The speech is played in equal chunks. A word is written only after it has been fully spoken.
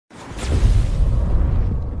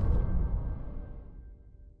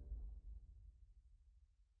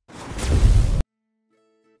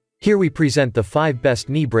Here we present the 5 best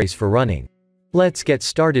knee brace for running. Let's get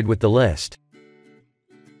started with the list.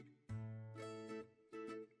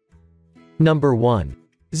 Number 1.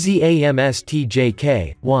 ZAMST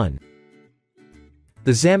JK1.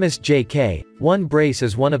 The ZAMST JK1 brace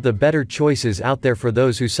is one of the better choices out there for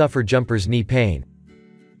those who suffer jumper's knee pain.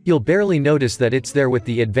 You'll barely notice that it's there with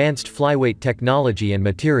the advanced flyweight technology and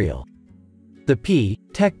material. The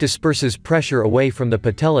PRO-TEC disperses pressure away from the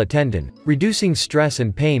patella tendon, reducing stress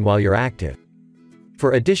and pain while you're active.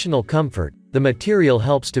 For additional comfort, the material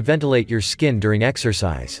helps to ventilate your skin during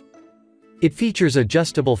exercise. It features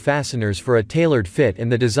adjustable fasteners for a tailored fit,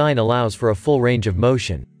 and the design allows for a full range of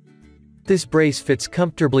motion. This brace fits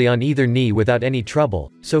comfortably on either knee without any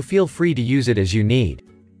trouble, so feel free to use it as you need.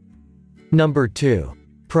 Number 2.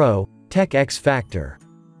 PRO-TEC X Factor.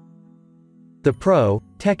 The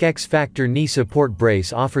PRO-TEC X Factor knee support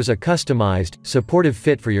brace offers a customized, supportive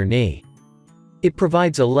fit for your knee. It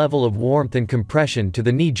provides a level of warmth and compression to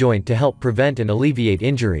the knee joint to help prevent and alleviate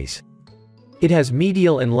injuries. It has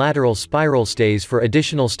medial and lateral spiral stays for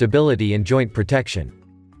additional stability and joint protection.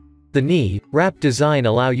 The knee wrap design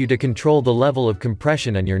allows you to control the level of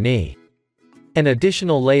compression on your knee. An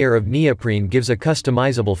additional layer of neoprene gives a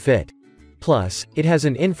customizable fit. Plus, it has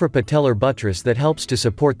an infrapatellar buttress that helps to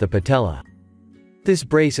support the patella. This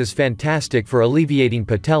brace is fantastic for alleviating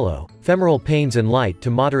patellofemoral pains and light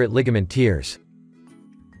to moderate ligament tears.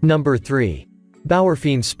 Number 3.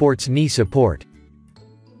 BAUERFEIND Sports Knee Support.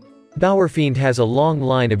 BAUERFEIND has a long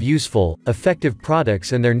line of useful, effective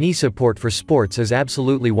products, and their knee support for sports is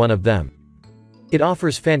absolutely one of them. It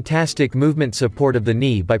offers fantastic movement support of the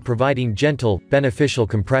knee by providing gentle, beneficial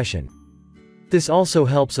compression. This also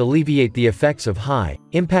helps alleviate the effects of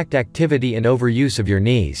high-impact activity and overuse of your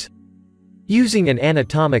knees. Using an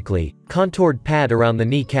anatomically contoured pad around the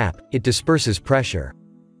knee cap, it disperses pressure.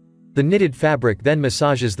 The knitted fabric then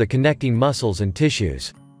massages the connecting muscles and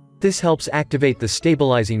tissues. This helps activate the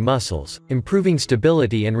stabilizing muscles, improving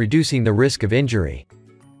stability and reducing the risk of injury.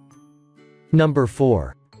 Number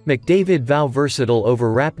 4. MCDAVID VAU Versatile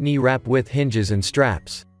Over-Wrap Knee Wrap with Hinges and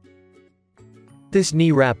Straps. This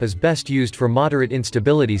knee wrap is best used for moderate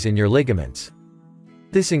instabilities in your ligaments.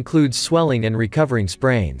 This includes swelling and recovering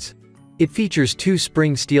sprains. It features 2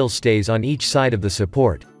 spring steel stays on each side of the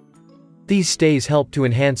support. These stays help to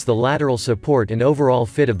enhance the lateral support and overall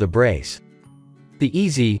fit of the brace. The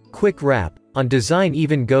easy, quick wrap-on design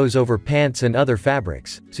even goes over pants and other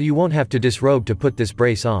fabrics, so you won't have to disrobe to put this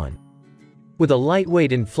brace on. With a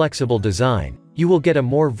lightweight and flexible design, you will get a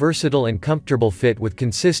more versatile and comfortable fit with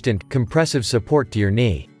consistent, compressive support to your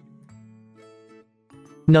knee.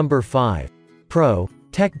 Number 5.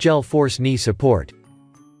 PRO-TEC Gel Force Knee Support.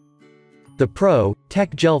 The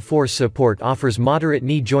PRO-TEC Gel Force Support offers moderate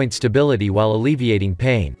knee joint stability while alleviating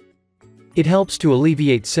pain. It helps to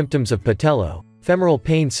alleviate symptoms of patellofemoral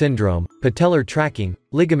pain syndrome, patellar tracking,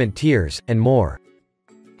 ligament tears, and more.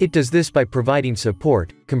 It does this by providing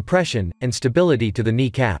support, compression, and stability to the knee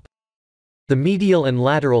cap. The medial and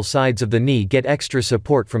lateral sides of the knee get extra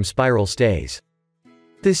support from spiral stays.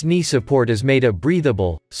 This knee support is made of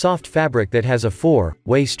breathable, soft fabric that has a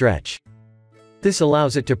 4-way stretch. This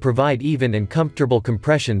allows it to provide even and comfortable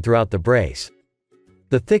compression throughout the brace.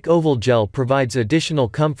 The thick oval gel provides additional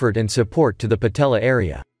comfort and support to the patella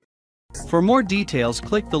area. For more details,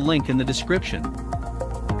 click the link in the description.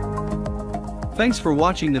 Thanks for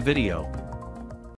watching the video.